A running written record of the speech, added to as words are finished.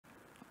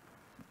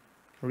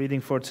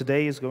Reading for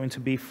today is going to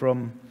be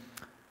from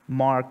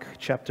Mark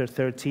chapter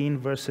 13,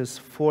 verses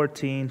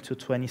 14 to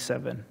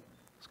 27.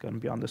 It's going to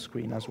be on the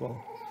screen as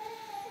well.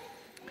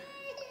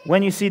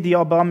 When you see the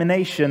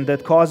abomination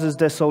that causes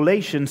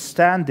desolation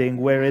standing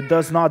where it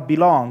does not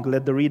belong,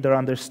 let the reader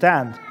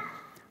understand.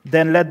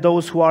 Then let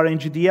those who are in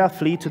Judea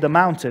flee to the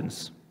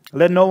mountains.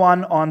 Let no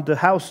one on the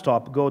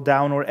housetop go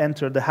down or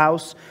enter the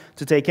house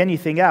to take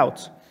anything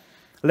out.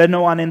 Let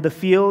no one in the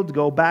field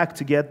go back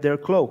to get their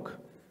cloak.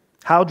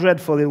 How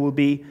dreadful it will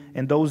be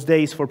in those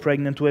days for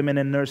pregnant women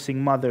and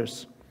nursing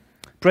mothers.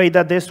 Pray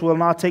that this will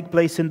not take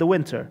place in the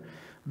winter,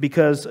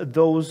 because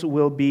those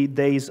will be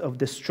days of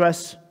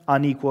distress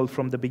unequaled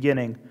from the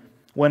beginning,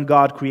 when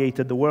God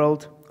created the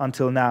world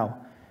until now,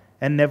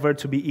 and never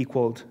to be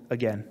equaled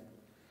again.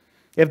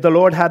 If the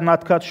Lord had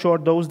not cut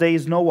short those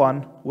days, no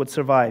one would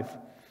survive.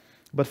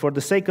 But for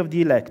the sake of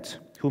the elect,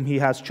 whom He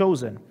has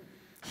chosen,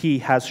 He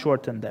has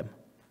shortened them.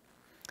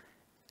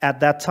 At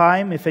that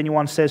time, if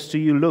anyone says to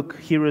you, "Look,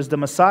 here is the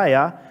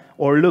Messiah,"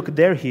 or "Look,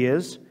 there He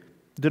is,"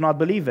 do not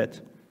believe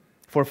it.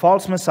 For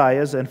false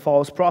messiahs and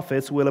false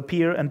prophets will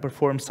appear and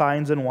perform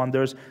signs and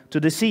wonders to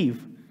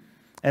deceive,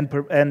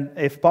 and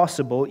if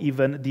possible,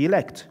 even the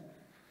elect.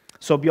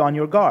 So be on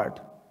your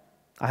guard.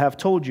 I have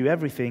told you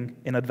everything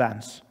in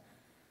advance.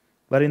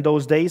 But in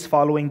those days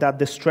following that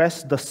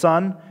distress, the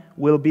sun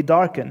will be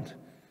darkened,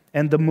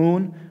 and the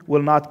moon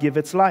will not give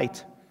its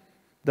light.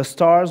 The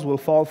stars will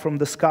fall from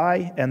the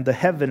sky, and the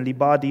heavenly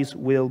bodies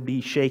will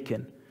be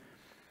shaken.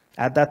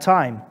 At that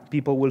time,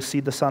 people will see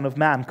the Son of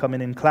Man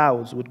coming in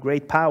clouds with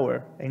great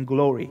power and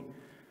glory.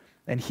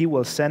 And He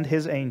will send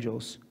His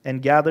angels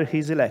and gather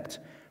His elect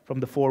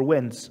from the four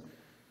winds,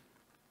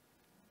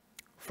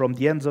 from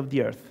the ends of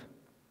the earth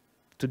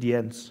to the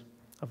ends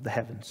of the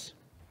heavens.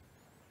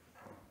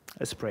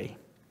 Let's pray.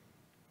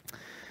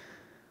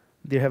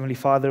 Dear Heavenly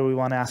Father, we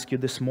want to ask you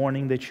this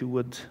morning that you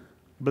would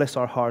bless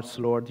our hearts,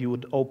 Lord. You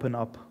would open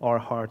up our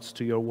hearts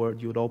to your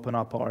word. You would open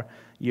up our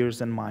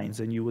ears and minds,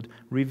 and you would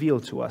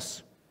reveal to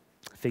us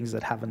things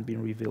that haven't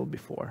been revealed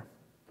before.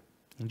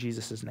 In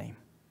Jesus' name,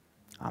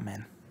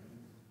 amen.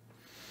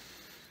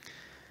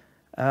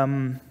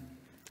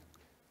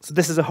 So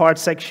this is a hard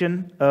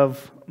section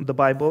of the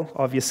Bible,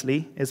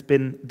 obviously. It's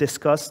been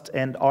discussed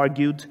and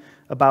argued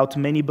about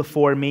many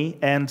before me,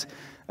 and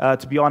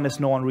to be honest,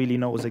 no one really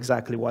knows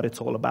exactly what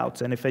it's all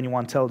about. And if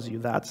anyone tells you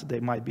that,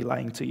 they might be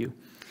lying to you.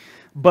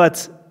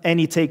 But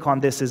any take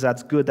on this is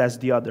as good as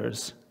the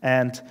others.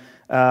 And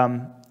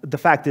the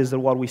fact is that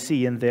what we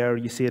see in there,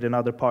 you see it in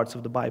other parts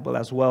of the Bible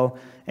as well.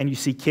 And you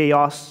see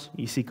chaos,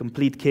 you see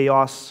complete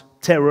chaos,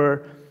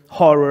 terror,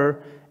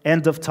 horror,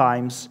 end of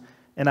times.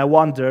 And I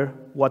wonder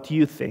what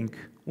you think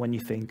when you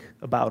think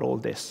about all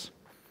this.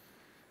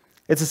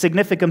 It's a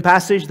significant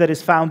passage that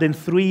is found in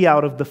 3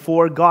 out of the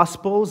 4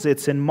 Gospels.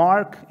 It's in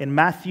Mark, in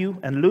Matthew,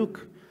 and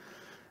Luke.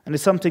 And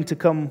it's something to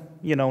come,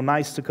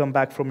 nice to come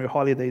back from your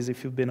holidays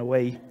if you've been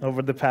away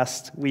over the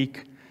past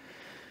week.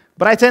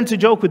 But I tend to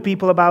joke with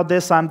people about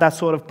this. I'm that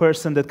sort of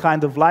person that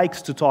kind of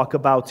likes to talk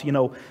about,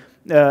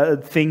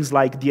 things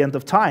like the end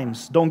of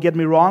times. Don't get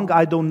me wrong,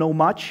 I don't know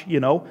much,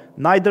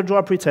 neither do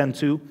I pretend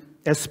to,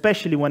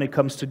 especially when it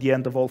comes to the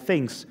end of all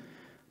things.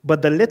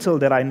 But the little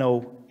that I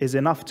know is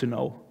enough to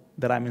know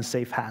that I'm in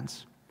safe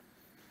hands.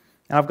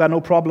 And I've got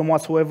no problem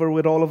whatsoever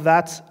with all of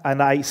that,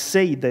 and I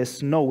say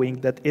this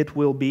knowing that it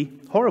will be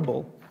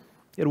horrible.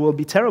 It will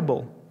be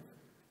terrible.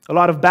 A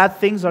lot of bad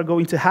things are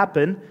going to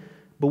happen,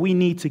 but we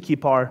need to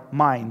keep our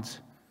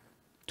minds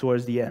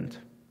towards the end.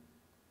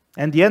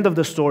 And the end of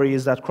the story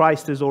is that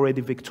Christ is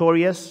already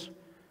victorious,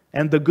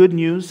 and the good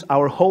news,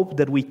 our hope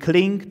that we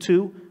cling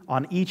to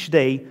on each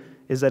day,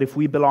 is that if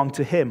we belong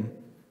to Him,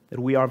 that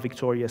we are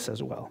victorious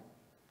as well.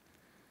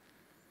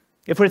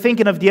 If we're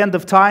thinking of the end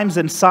of times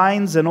and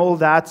signs and all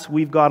that,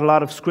 we've got a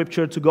lot of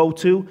scripture to go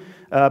to,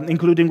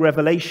 including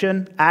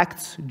Revelation,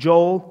 Acts,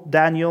 Joel,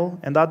 Daniel,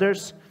 and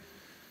others.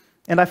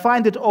 And I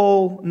find it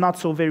all not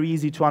so very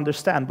easy to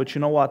understand, but you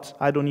know what?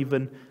 I don't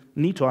even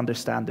need to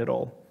understand it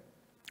all.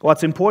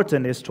 What's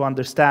important is to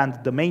understand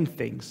the main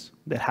things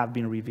that have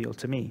been revealed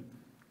to me.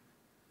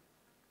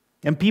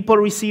 And people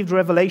received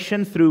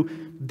revelation through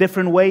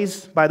different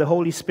ways by the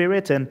Holy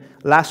Spirit, and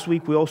last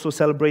week we also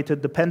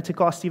celebrated the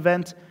Pentecost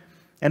event.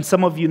 And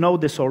some of you know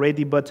this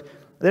already, but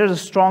there's a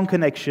strong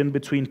connection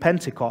between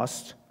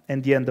Pentecost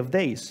and the end of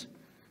days.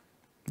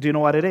 Do you know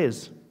what it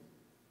is?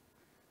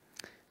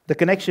 The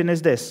connection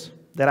is this,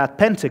 that at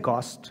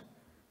Pentecost,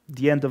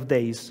 the end of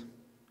days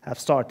have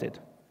started.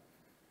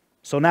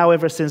 So now,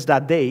 ever since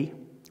that day,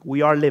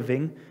 we are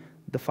living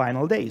the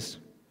final days.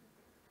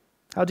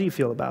 How do you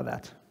feel about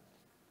that?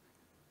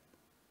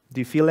 Do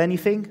you feel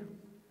anything?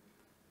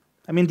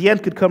 I mean, the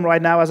end could come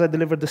right now as I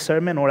deliver the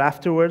sermon, or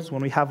afterwards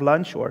when we have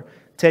lunch, or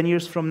 10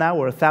 years from now,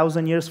 or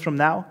 1,000 years from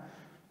now.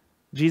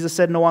 Jesus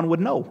said no one would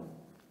know,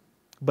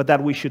 but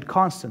that we should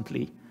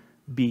constantly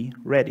be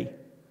ready.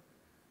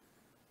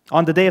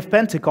 On the day of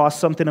Pentecost,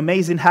 something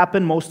amazing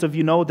happened. Most of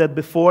you know that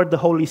before, the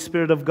Holy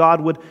Spirit of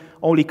God would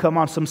only come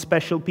on some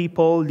special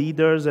people,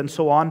 leaders, and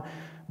so on.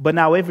 But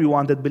now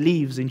everyone that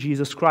believes in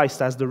Jesus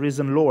Christ as the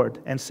risen Lord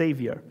and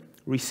Savior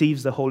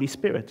receives the Holy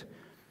Spirit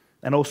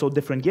and also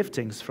different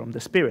giftings from the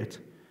Spirit.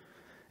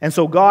 And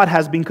so God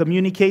has been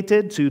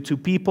communicated to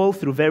people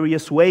through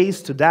various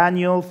ways, to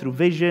Daniel through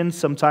visions,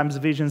 sometimes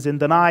visions in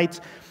the night,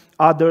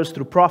 others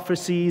through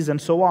prophecies, and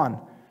so on.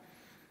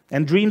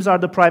 And dreams are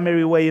the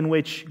primary way in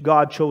which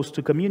God chose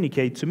to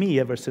communicate to me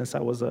ever since I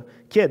was a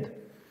kid.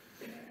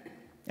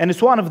 And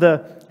it's one of the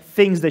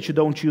things that you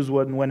don't choose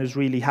when it's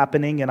really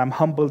happening, and I'm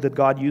humbled that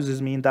God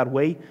uses me in that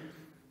way.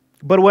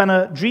 But when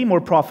a dream or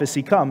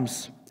prophecy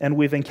comes, and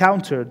we've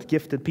encountered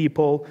gifted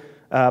people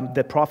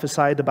that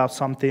prophesied about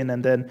something,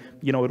 and then,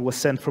 it was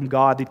sent from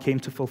God, it came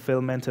to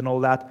fulfillment and all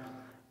that.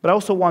 But I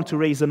also want to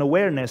raise an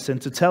awareness and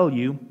to tell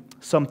you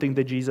something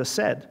that Jesus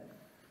said.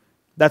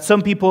 That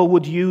some people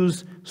would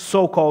use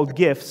so-called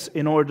gifts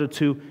in order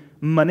to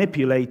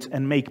manipulate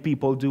and make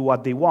people do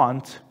what they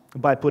want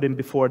by putting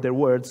before their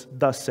words,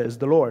 "Thus says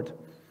the Lord."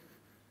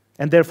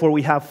 And therefore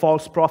we have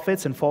false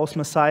prophets and false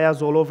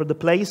messiahs all over the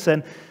place,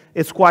 and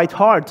it's quite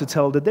hard to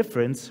tell the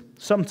difference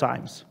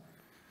sometimes.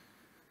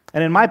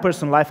 And in my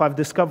personal life, I've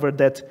discovered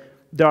that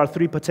there are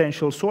three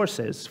potential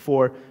sources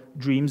for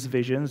dreams,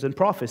 visions, and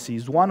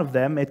prophecies. One of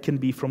them, it can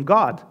be from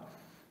God.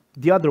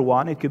 The other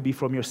one, it could be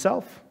from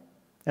yourself.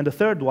 And the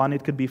third one,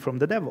 it could be from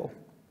the devil.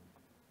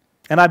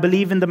 And I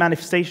believe in the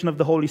manifestation of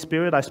the Holy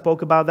Spirit. I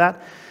spoke about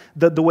that,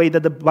 the way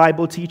that the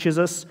Bible teaches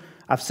us.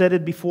 I've said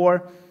it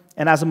before.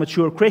 And as a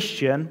mature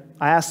Christian,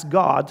 I ask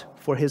God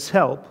for His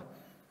help,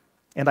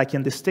 and I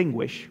can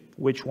distinguish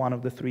which one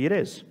of the three it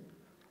is.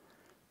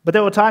 But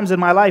there were times in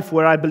my life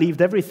where I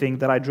believed everything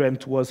that I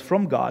dreamt was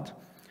from God.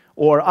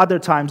 Or other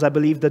times I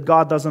believed that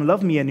God doesn't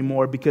love me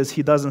anymore because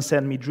He doesn't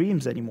send me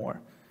dreams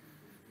anymore.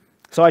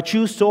 So I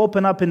choose to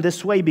open up in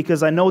this way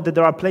because I know that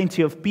there are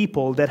plenty of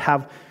people that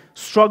have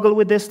struggled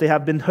with this. They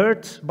have been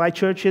hurt by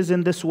churches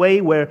in this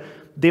way, where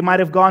they might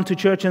have gone to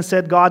church and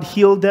said God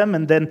healed them,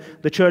 and then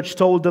the church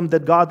told them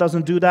that God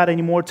doesn't do that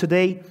anymore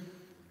today.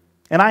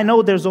 And I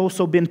know there's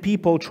also been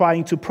people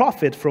trying to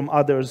profit from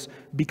others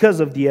because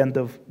of the end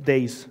of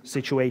days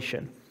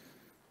situation.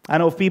 I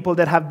know of people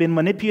that have been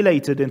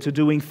manipulated into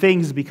doing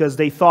things because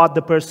they thought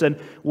the person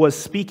was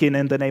speaking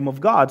in the name of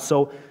God.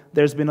 So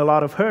there's been a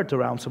lot of hurt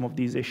around some of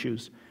these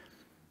issues.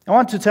 I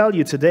want to tell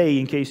you today,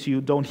 in case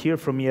you don't hear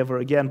from me ever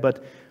again,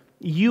 but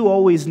you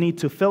always need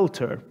to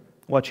filter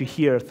what you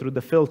hear through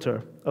the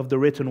filter of the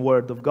written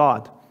word of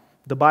God,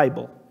 the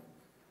Bible.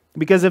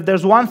 Because if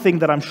there's one thing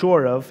that I'm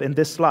sure of in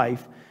this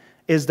life,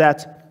 is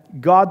that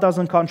God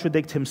doesn't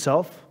contradict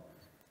Himself,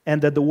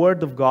 and that the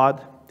word of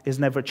God is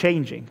never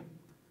changing.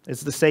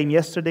 It's the same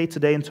yesterday,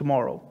 today, and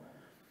tomorrow.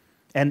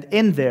 And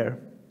in there,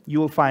 you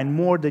will find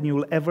more than you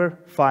will ever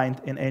find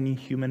in any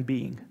human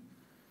being.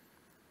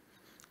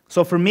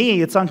 So for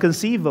me, it's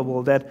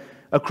inconceivable that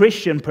a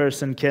Christian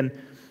person can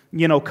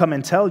come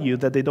and tell you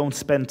that they don't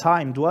spend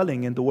time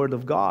dwelling in the Word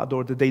of God,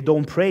 or that they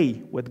don't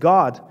pray with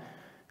God.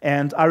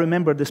 And I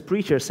remember this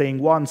preacher saying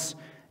once,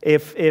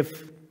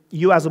 if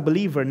you as a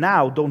believer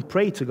now don't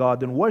pray to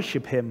God and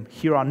worship Him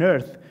here on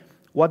earth,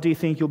 what do you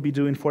think you'll be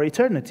doing for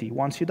eternity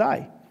once you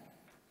die?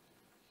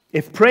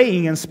 If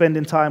praying and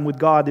spending time with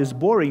God is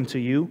boring to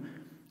you,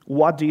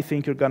 what do you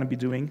think you're going to be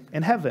doing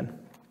in heaven?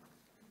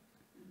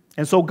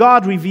 And so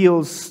God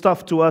reveals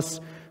stuff to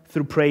us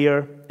through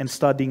prayer and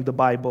studying the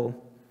Bible.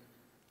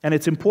 And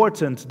it's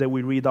important that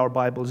we read our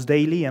Bibles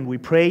daily and we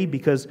pray,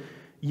 because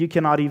you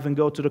cannot even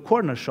go to the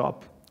corner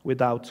shop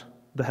without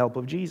the help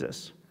of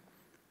Jesus.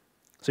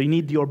 So you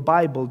need your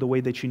Bible the way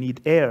that you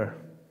need air.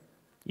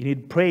 You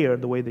need prayer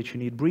the way that you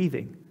need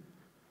breathing.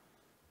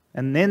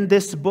 And in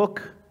this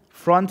book,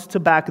 front to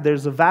back,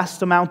 there's a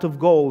vast amount of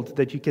gold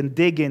that you can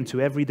dig into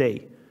every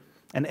day.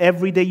 And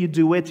every day you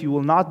do it, you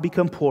will not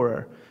become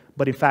poorer,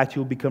 but in fact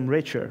you'll become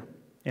richer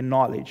in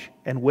knowledge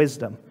and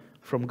wisdom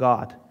from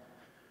God.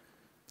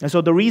 And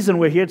so the reason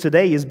we're here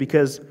today is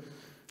because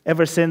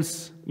ever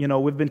since,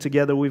 we've been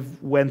together,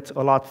 we've went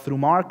a lot through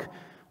Mark.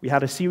 We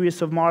had a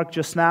series of Mark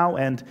just now,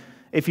 and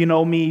if you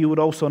know me, you would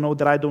also know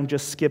that I don't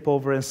just skip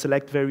over and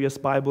select various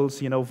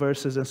Bibles,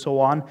 verses and so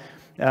on.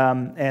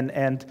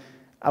 And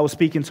I was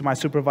speaking to my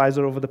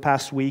supervisor over the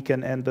past week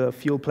and the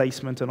field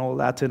placement and all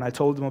that, and I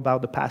told them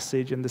about the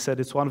passage, and they said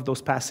it's one of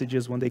those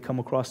passages when they come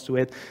across to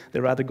it, they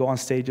rather go on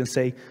stage and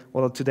say,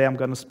 well, today I'm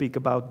going to speak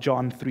about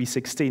John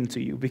 3:16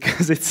 to you,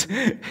 because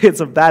it's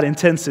of that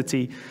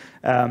intensity.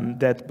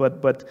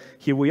 But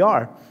here we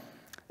are.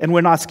 And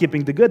we're not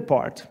skipping the good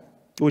part,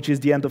 which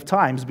is the end of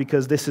times,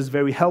 because this is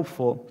very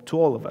helpful to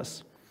all of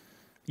us.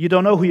 You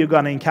don't know who you're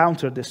going to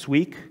encounter this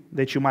week,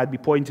 that you might be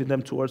pointing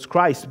them towards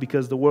Christ,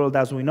 because the world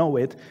as we know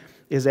it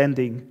is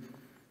ending.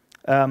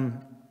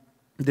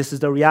 This is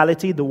the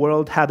reality. The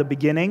world had a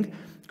beginning,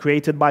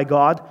 created by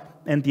God,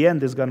 and the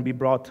end is going to be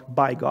brought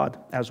by God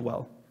as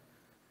well.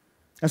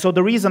 And so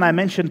the reason I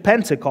mentioned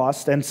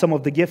Pentecost and some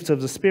of the gifts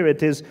of the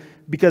Spirit is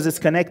because it's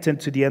connected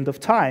to the end of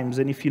times.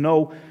 And if you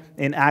know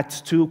in Acts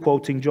 2,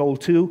 quoting Joel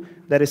 2,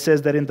 that it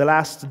says that in the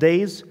last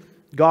days,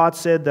 God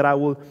said that I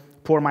will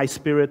pour my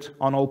Spirit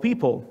on all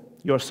people.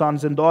 Your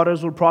sons and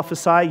daughters will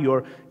prophesy.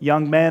 Your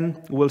young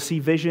men will see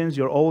visions.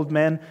 Your old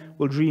men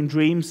will dream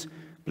dreams.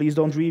 Please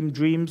don't dream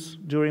dreams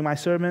during my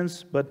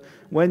sermons. But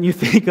when you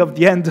think of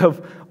the end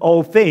of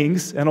all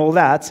things and all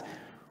that,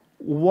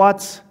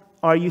 what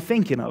are you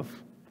thinking of?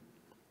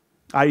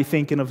 Are you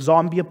thinking of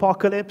zombie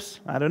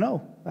apocalypse? I don't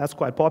know. That's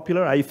quite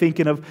popular. Are you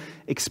thinking of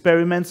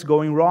experiments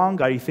going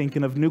wrong? Are you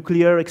thinking of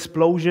nuclear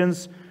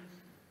explosions?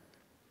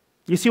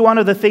 You see, one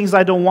of the things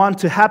I don't want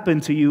to happen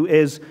to you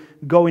is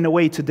going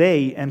away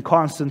today and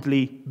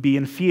constantly be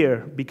in fear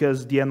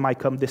because the end might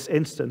come this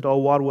instant. Oh,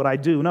 what would I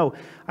do? No,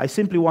 I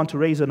simply want to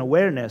raise an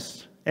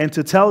awareness and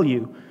to tell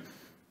you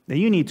that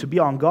you need to be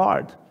on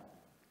guard,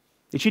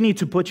 that you need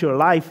to put your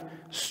life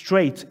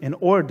straight in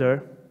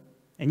order,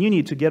 and you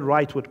need to get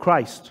right with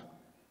Christ,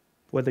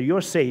 whether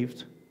you're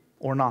saved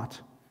or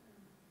not.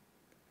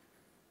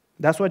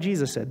 That's what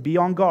Jesus said. Be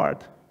on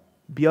guard.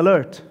 Be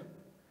alert.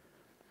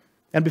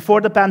 And before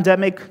the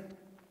pandemic,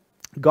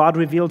 God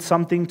revealed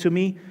something to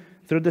me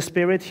through the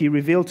Spirit. He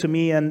revealed to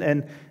me, and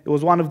it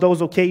was one of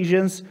those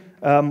occasions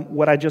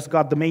where I just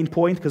got the main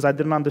point because I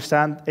didn't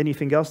understand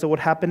anything else that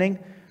was happening.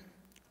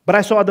 But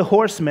I saw the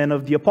horsemen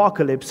of the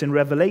apocalypse in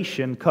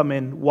Revelation come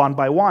in one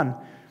by one,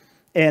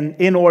 and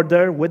in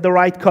order, with the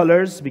right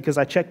colors, because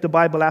I checked the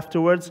Bible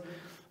afterwards.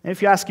 And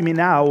if you ask me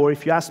now, or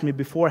if you ask me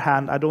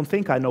beforehand, I don't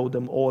think I know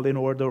them all in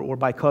order or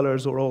by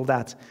colors or all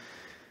that.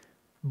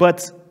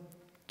 But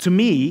to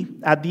me,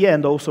 at the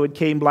end also, it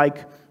came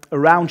like a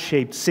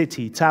round-shaped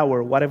city,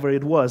 tower, whatever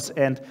it was.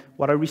 And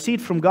what I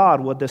received from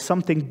God was that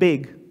something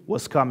big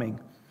was coming.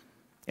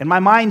 In my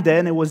mind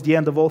then, it was the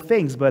end of all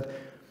things, but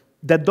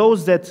that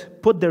those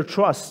that put their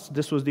trust,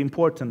 this was the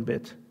important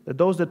bit, that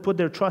those that put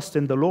their trust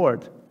in the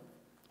Lord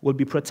will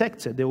be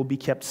protected, they will be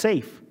kept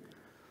safe.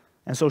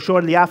 And so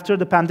shortly after,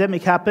 the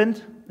pandemic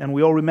happened, and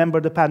we all remember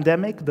the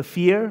pandemic, the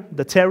fear,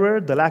 the terror,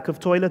 the lack of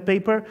toilet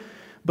paper.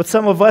 But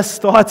some of us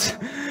thought,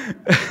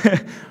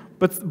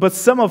 but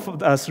some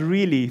of us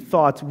really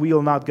thought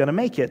we're not going to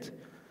make it.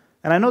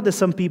 And I know that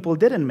some people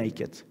didn't make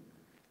it.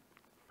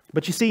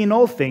 But you see, in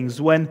all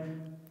things,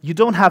 when you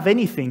don't have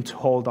anything to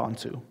hold on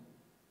to,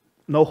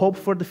 no hope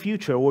for the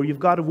future, or you've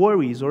got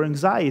worries or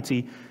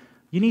anxiety,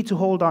 you need to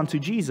hold on to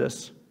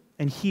Jesus,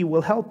 and He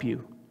will help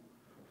you.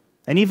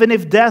 And even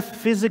if death,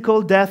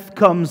 physical death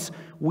comes,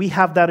 we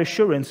have that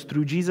assurance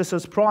through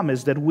Jesus'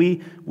 promise that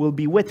we will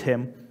be with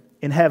Him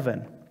in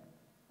heaven.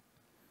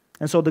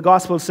 And so the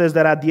gospel says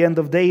that at the end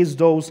of days,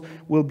 those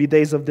will be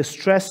days of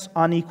distress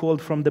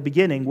unequaled from the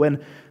beginning,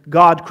 when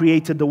God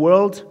created the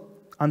world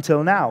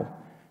until now,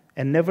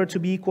 and never to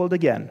be equaled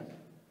again.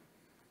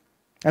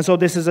 And so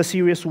this is a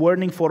serious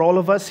warning for all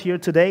of us here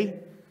today,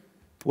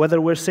 whether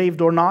we're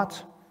saved or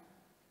not,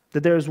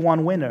 that there is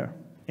one winner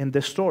in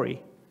this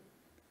story.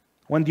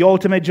 When the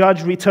ultimate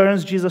judge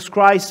returns, Jesus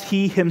Christ,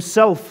 He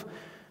Himself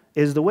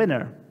is the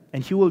winner,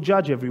 and He will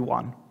judge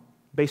everyone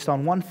based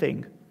on one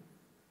thing.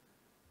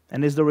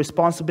 And it's the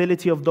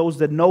responsibility of those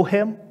that know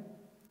Him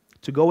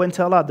to go and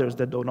tell others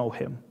that don't know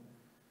Him.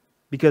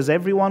 Because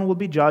everyone will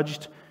be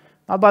judged,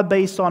 not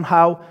based on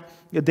how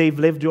they've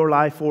lived your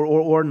life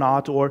or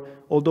not, or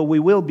although we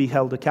will be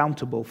held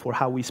accountable for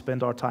how we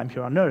spend our time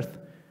here on earth,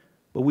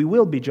 but we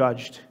will be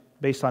judged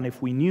based on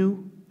if we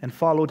knew and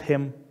followed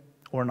Him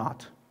or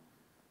not.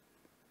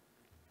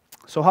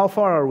 So how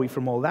far are we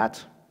from all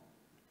that?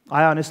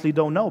 I honestly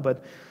don't know,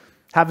 but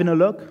having a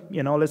look,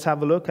 let's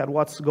have a look at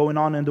what's going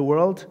on in the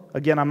world.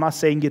 Again, I'm not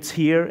saying it's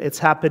here, it's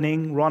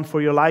happening, run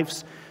for your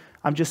lives.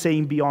 I'm just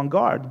saying be on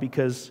guard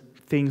because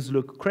things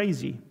look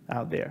crazy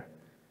out there.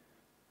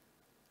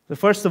 So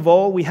first of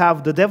all, we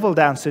have the devil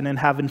dancing and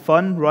having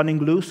fun, running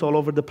loose all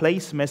over the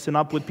place, messing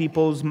up with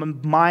people's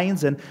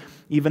minds, and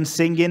even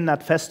singing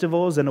at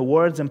festivals and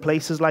awards and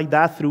places like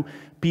that through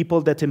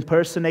people that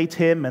impersonate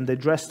him and they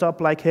dressed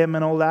up like him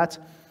and all that.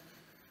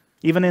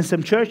 Even in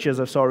some churches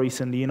I saw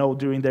recently,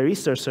 during their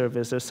Easter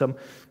service, there's some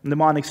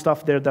demonic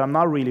stuff there that I'm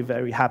not really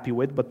very happy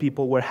with, but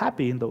people were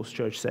happy in those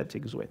church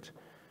settings with.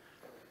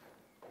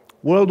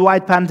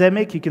 Worldwide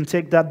pandemic, you can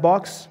tick that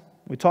box.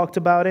 We talked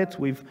about it.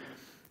 We've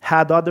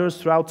had others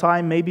throughout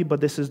time, maybe,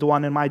 but this is the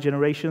one in my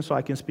generation, so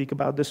I can speak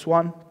about this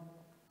one.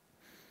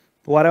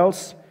 What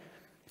else?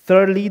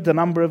 Thirdly, the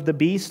number of the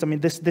beast.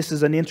 This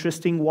is an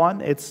interesting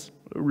one. It's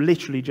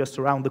literally just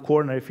around the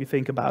corner if you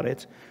think about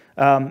it.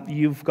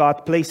 You've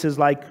got places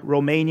like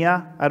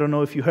Romania. I don't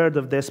know if you heard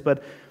of this,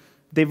 but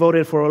they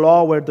voted for a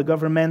law where the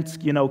government,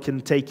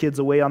 can take kids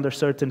away under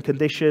certain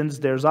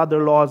conditions. There's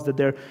other laws that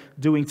they're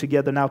doing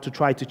together now to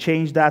try to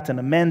change that and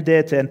amend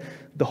it, and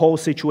the whole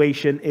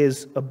situation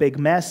is a big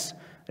mess.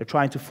 They're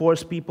trying to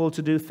force people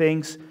to do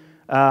things.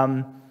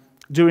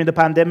 During the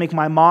pandemic,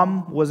 my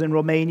mom was in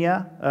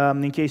Romania.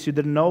 In case you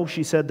didn't know,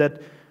 she said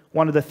that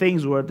one of the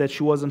things were that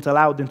she wasn't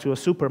allowed into a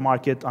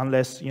supermarket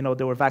unless, they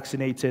were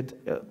vaccinated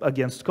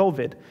against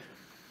COVID.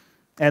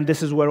 And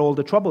this is where all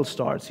the trouble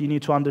starts. You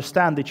need to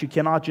understand that you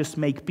cannot just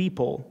make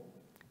people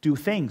do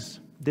things.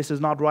 This is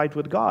not right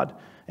with God.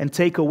 And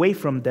take away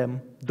from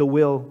them the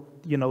will,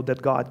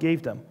 that God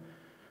gave them.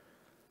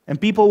 And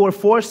people were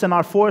forced and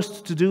are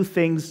forced to do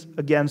things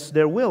against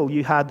their will.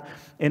 You had,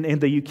 in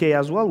the UK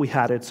as well, we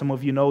had it. Some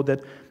of you know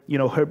that,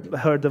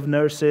 heard of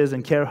nurses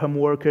and care home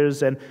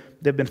workers, and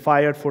they've been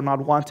fired for not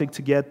wanting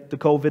to get the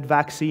COVID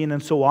vaccine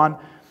and so on,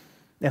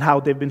 and how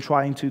they've been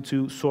trying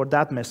to sort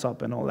that mess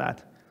up and all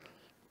that.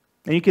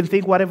 And you can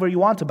think whatever you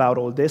want about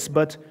all this,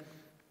 but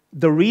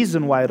the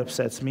reason why it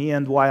upsets me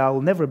and why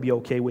I'll never be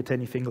okay with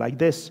anything like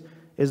this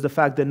is the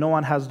fact that no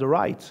one has the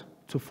right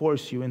to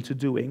force you into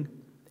doing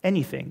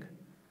anything.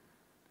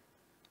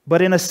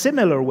 But in a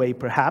similar way,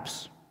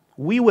 perhaps,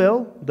 we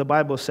will, the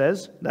Bible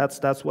says,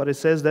 that's what it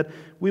says, that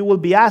we will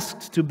be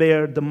asked to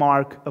bear the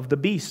mark of the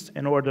beast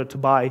in order to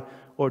buy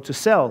or to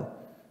sell.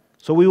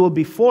 So we will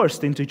be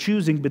forced into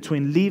choosing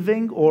between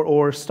leaving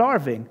or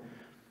starving,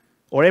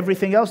 or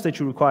everything else that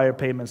you require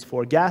payments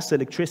for: gas,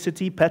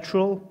 electricity,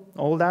 petrol,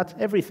 all that,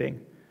 everything.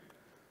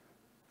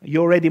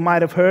 You already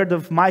might have heard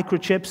of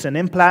microchips and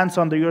implants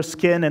under your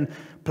skin and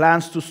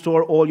plans to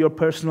store all your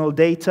personal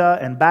data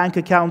and bank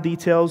account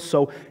details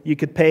so you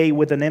could pay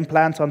with an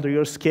implant under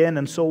your skin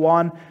and so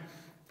on.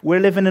 We're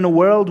living in a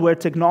world where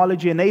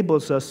technology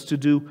enables us to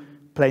do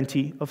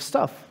plenty of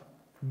stuff,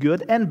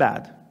 good and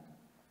bad.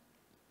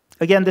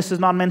 Again, this is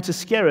not meant to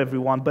scare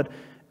everyone, but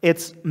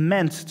it's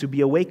meant to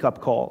be a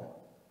wake-up call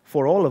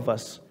for all of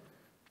us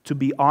to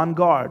be on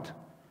guard,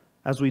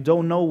 as we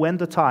don't know when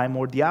the time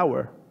or the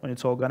hour when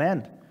it's all going to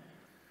end.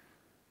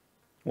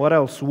 What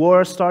else?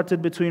 War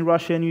started between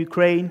Russia and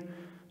Ukraine.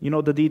 You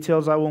know the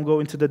details. I won't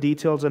go into the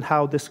details and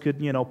how this could,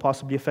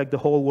 possibly affect the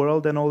whole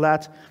world and all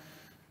that.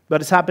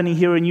 But it's happening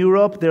here in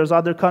Europe. There's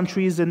other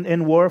countries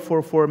in war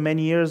for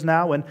many years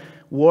now, and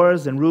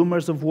wars and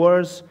rumors of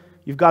wars.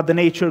 You've got the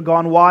nature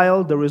gone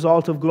wild, the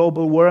result of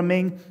global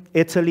warming,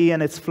 Italy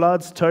and its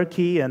floods,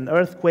 Turkey and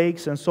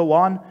earthquakes, and so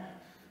on.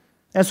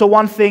 And so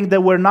one thing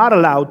that we're not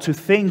allowed to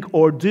think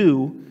or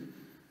do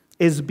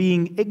is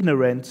being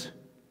ignorant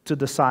to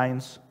the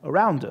signs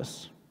around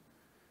us.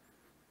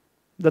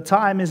 The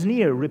time is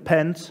near.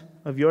 Repent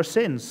of your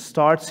sins.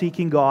 Start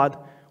seeking God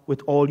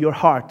with all your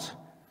heart.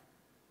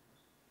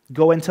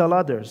 Go and tell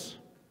others,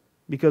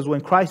 because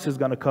when Christ is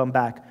going to come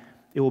back,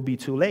 it will be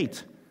too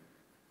late.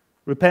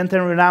 Repent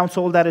and renounce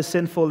all that is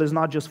sinful is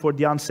not just for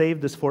the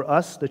unsaved, it's for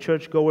us, the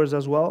churchgoers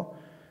as well.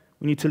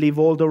 We need to leave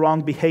all the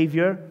wrong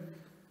behavior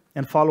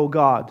and follow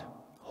God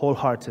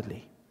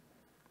wholeheartedly.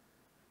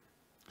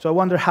 So I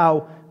wonder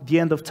how the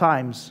end of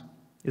times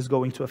is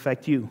going to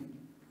affect you.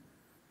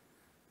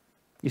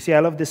 You see, I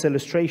love this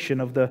illustration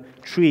of the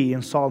tree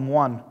in Psalm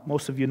 1.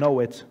 Most of you know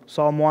it.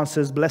 Psalm 1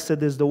 says,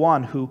 "Blessed is the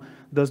one who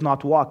does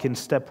not walk in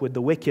step with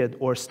the wicked,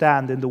 or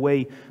stand in the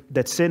way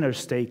that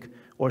sinners take,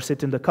 or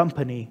sit in the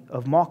company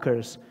of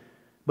mockers,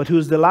 but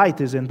whose delight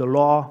is in the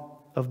law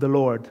of the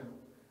Lord,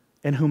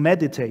 and who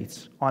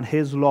meditates on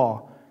his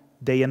law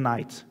day and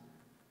night."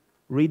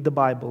 Read the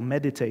Bible,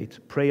 meditate,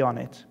 pray on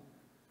it.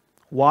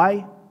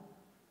 Why?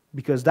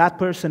 Because that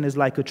person is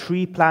like a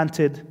tree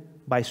planted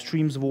by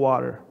streams of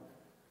water,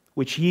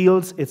 which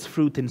yields its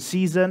fruit in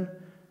season,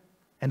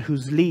 and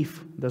whose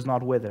leaf does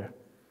not wither.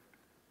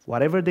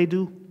 Whatever they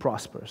do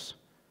prospers.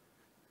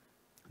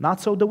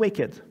 Not so the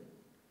wicked.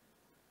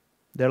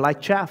 They're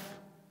like chaff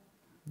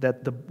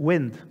that the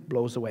wind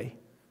blows away.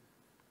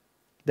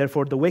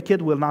 Therefore the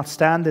wicked will not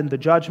stand in the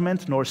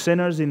judgment, nor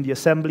sinners in the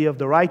assembly of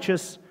the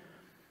righteous.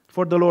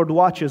 For the Lord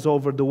watches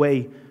over the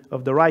way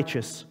of the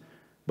righteous,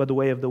 but the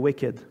way of the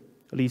wicked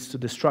leads to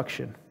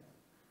destruction.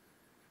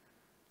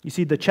 You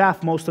see, the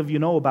chaff, most of you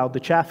know about the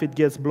chaff, it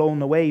gets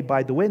blown away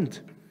by the wind.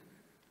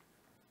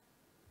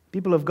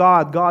 People of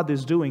God, God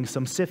is doing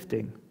some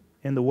sifting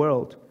in the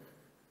world.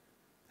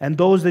 And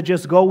those that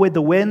just go with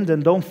the wind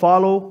and don't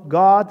follow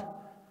God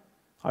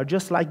are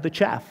just like the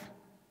chaff,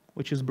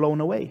 which is blown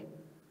away.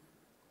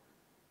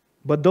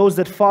 But those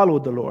that follow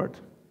the Lord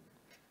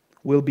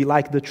will be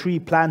like the tree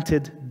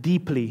planted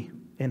deeply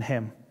in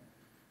Him.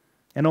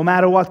 And no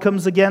matter what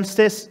comes against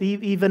this,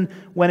 even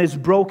when it's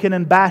broken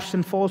and bashed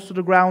and falls to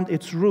the ground,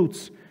 its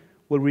roots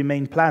will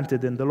remain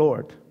planted in the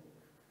Lord.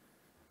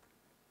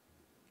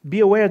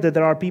 Be aware that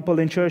there are people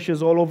in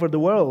churches all over the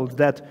world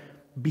that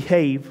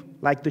behave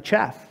like the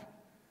chaff,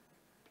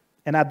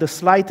 and at the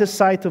slightest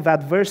sight of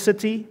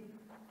adversity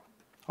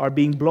are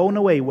being blown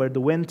away where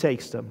the wind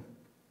takes them,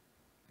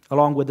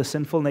 along with the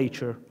sinful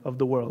nature of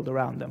the world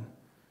around them.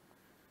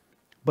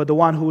 But the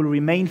one who will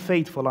remain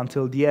faithful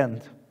until the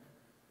end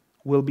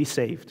will be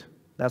saved.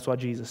 That's what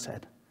Jesus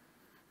said.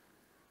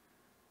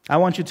 I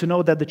want you to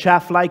know that the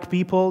chaff-like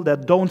people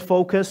that don't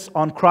focus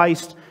on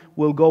Christ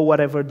will go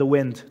wherever the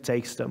wind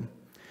takes them,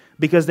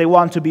 because they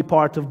want to be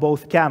part of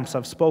both camps.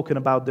 I've spoken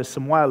about this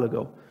some while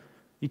ago.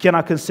 You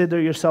cannot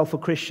consider yourself a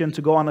Christian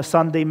to go on a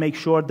Sunday, make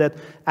sure that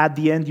at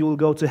the end you will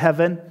go to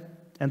heaven,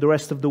 and the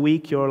rest of the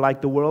week you're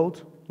like the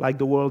world. Like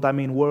the world, I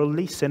mean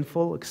worldly,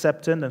 sinful,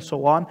 acceptant, and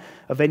so on,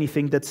 of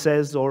anything that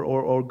says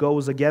or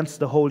goes against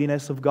the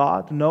holiness of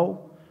God.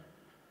 No.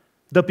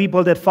 The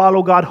people that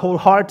follow God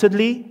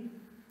wholeheartedly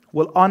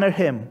will honor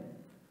Him.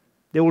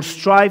 They will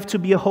strive to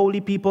be a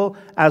holy people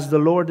as the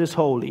Lord is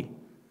holy,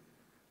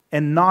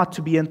 and not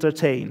to be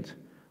entertained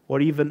or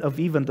even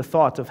the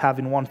thought of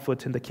having one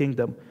foot in the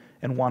kingdom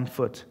and one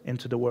foot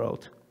into the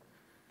world.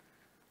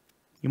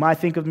 You might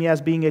think of me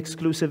as being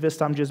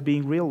exclusivist. I'm just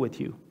being real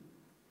with you.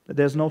 That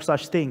there's no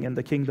such thing in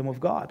the kingdom of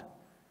God.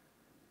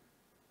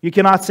 You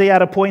cannot say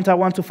at a point, I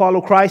want to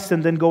follow Christ,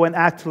 and then go and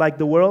act like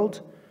the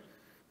world.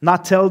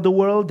 Not tell the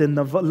world in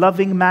a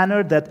loving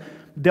manner that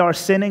they are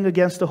sinning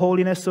against the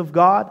holiness of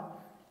God,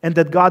 and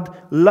that God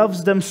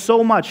loves them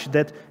so much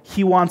that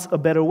He wants a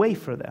better way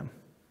for them.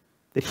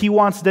 That He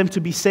wants them to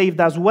be saved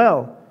as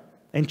well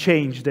and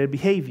change their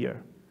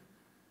behavior.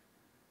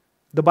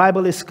 The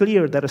Bible is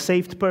clear that a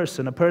saved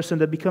person, a person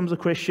that becomes a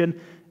Christian,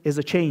 is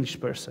a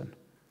changed person.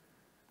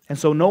 And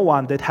so no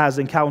one that has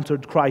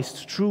encountered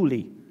Christ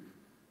truly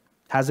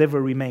has ever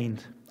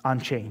remained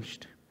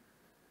unchanged.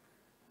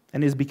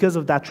 And it's because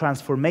of that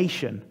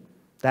transformation,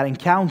 that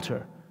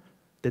encounter,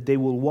 that they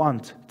will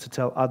want to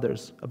tell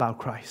others about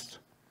Christ.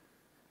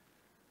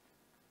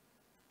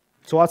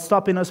 So what's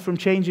stopping us from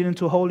changing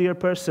into a holier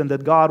person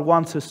that God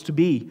wants us to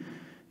be?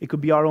 It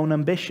could be our own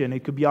ambition.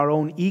 It could be our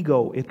own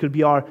ego. It could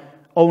be our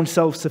own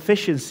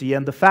self-sufficiency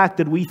and the fact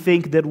that we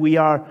think that we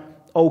are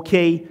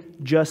okay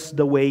just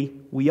the way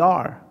we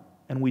are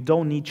and we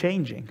don't need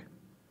changing.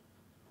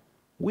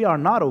 We are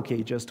not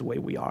okay just the way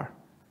we are.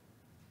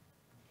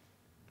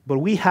 But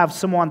we have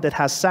someone that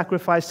has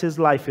sacrificed his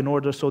life in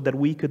order so that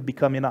we could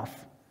become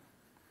enough.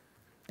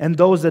 And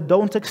those that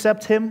don't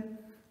accept him,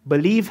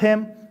 believe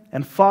him,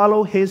 and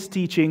follow his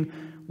teaching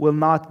will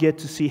not get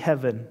to see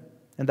heaven.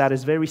 And that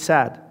is very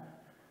sad.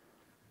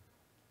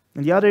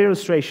 And the other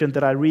illustration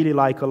that I really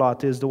like a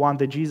lot is the one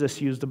that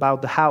Jesus used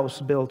about the house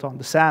built on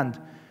the sand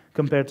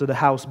compared to the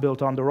house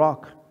built on the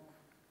rock.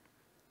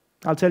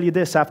 I'll tell you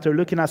this, after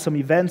looking at some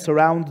events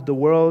around the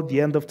world,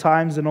 the end of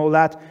times and all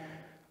that,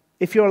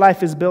 if your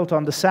life is built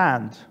on the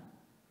sand,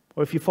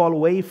 or if you fall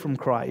away from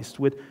Christ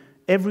with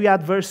every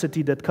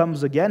adversity that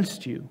comes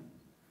against you,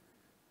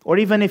 or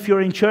even if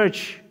you're in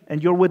church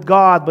and you're with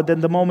God, but then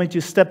the moment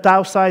you stepped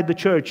outside the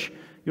church,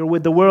 you're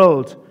with the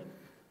world,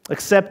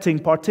 accepting,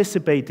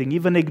 participating,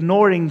 even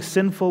ignoring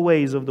sinful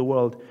ways of the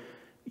world,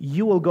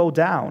 you will go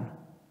down,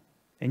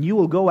 and you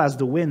will go as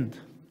the wind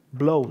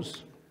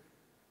blows.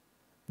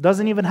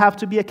 Doesn't even have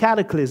to be a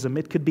cataclysm.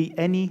 It could be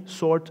any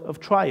sort of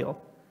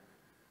trial.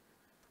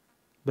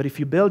 But if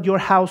you build your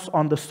house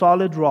on the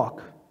solid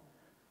rock,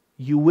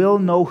 you will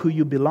know who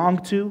you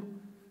belong to,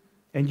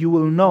 and you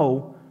will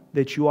know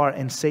that you are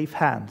in safe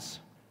hands.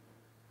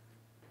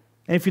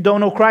 And if you don't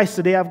know Christ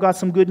today, I've got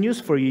some good news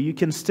for you. You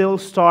can still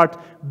start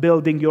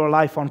building your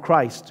life on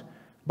Christ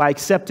by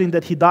accepting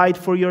that He died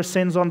for your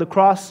sins on the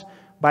cross,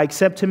 by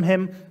accepting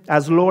Him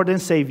as Lord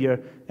and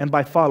Savior, and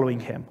by following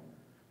Him.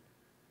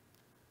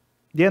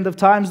 The end of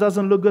times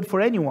doesn't look good for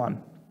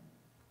anyone.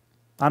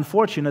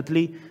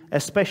 Unfortunately,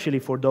 especially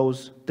for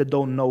those that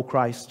don't know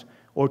Christ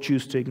or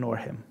choose to ignore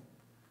Him.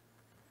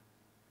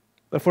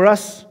 But for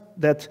us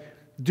that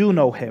do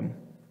know Him,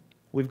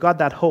 we've got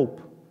that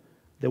hope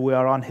that we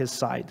are on His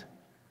side.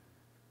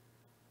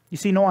 You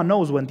see, no one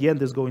knows when the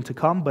end is going to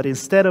come, but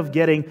instead of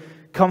getting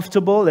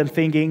comfortable and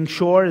thinking,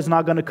 sure, it's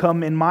not going to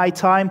come in my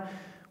time,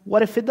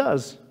 what if it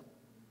does?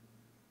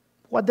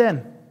 What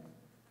then?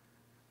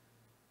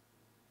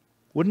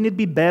 Wouldn't it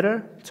be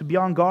better to be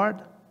on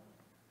guard?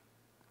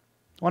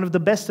 One of the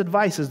best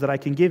advices that I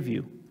can give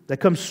you, that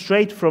comes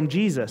straight from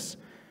Jesus,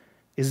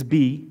 is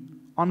be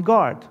on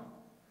guard.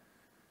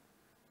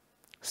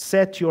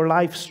 Set your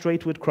life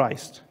straight with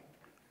Christ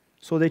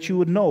so that you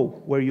would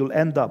know where you'll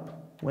end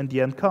up when the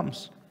end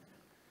comes.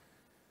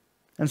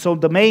 And so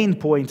the main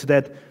point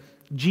that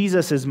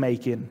Jesus is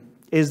making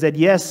is that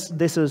yes,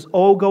 this is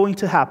all going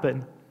to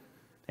happen.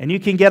 And you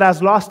can get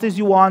as lost as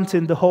you want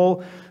in the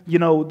whole,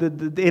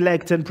 the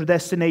elect and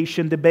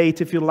predestination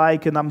debate if you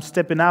like, and I'm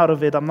stepping out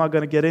of it. I'm not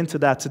going to get into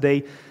that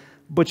today,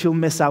 but you'll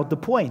miss out the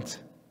point.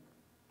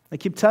 I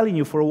keep telling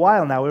you for a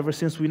while now, ever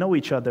since we know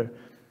each other,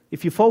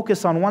 if you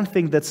focus on one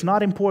thing that's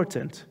not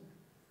important,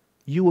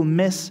 you will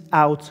miss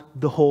out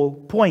the whole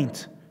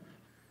point.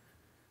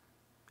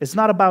 It's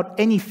not about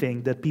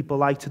anything that people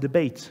like to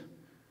debate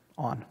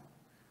on.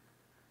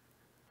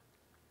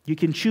 You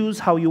can choose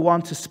how you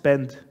want to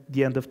spend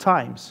the end of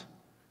times.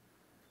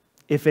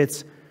 If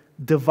it's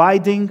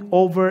dividing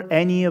over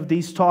any of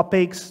these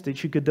topics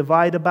that you could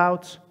divide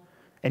about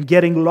and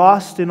getting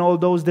lost in all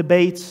those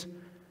debates,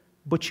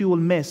 but you will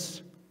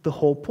miss the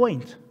whole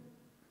point.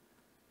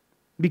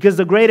 Because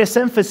the greatest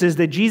emphasis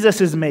that Jesus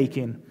is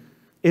making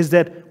is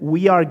that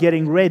we are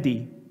getting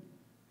ready,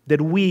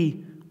 that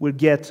we will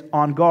get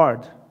on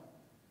guard.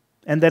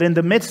 And that in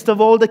the midst of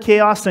all the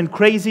chaos and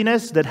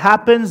craziness that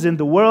happens in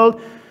the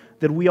world,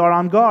 that we are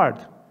on guard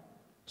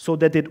so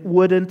that it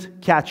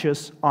wouldn't catch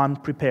us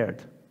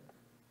unprepared.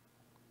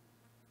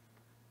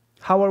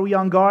 How are we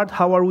on guard?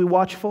 How are we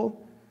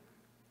watchful?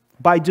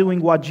 By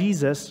doing what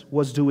Jesus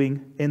was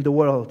doing in the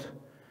world,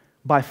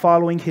 by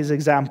following His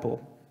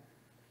example.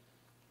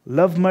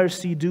 Love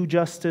mercy, do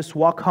justice,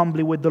 walk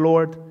humbly with the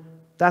Lord,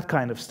 that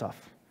kind of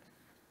stuff.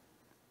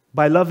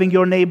 By loving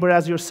your neighbor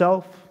as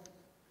yourself,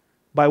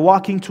 by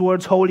walking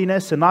towards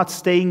holiness and not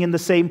staying in the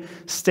same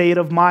state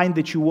of mind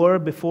that you were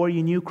before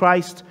you knew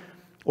Christ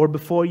or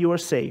before you were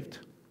saved.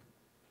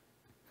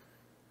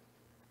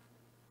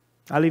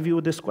 I'll leave you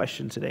with this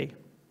question today.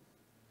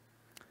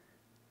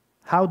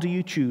 How do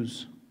you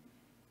choose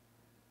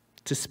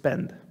to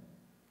spend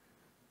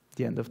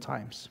the end of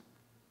time?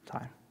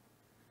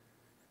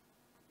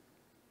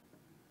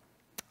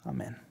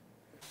 Amen.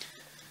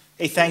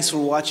 Hey, thanks for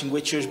watching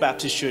Whitchurch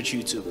Baptist Church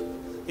YouTube.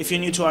 If you're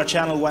new to our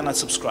channel, why not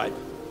subscribe?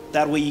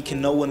 That way you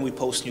can know when we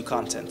post new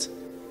content.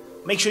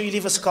 Make sure you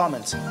leave us a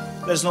comment.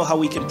 Let us know how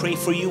we can pray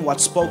for you, what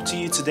spoke to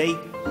you today,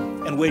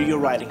 and where you're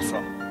writing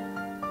from.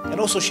 And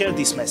also share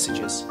these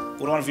messages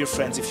with one of your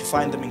friends if you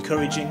find them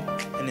encouraging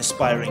and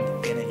inspiring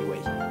in any way.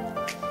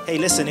 Hey,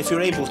 listen, if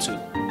you're able to,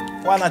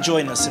 why not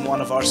join us in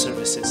one of our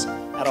services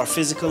at our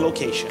physical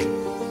location?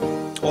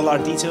 All our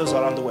details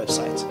are on the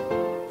website.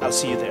 I'll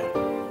see you there.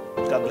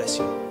 God bless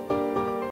you.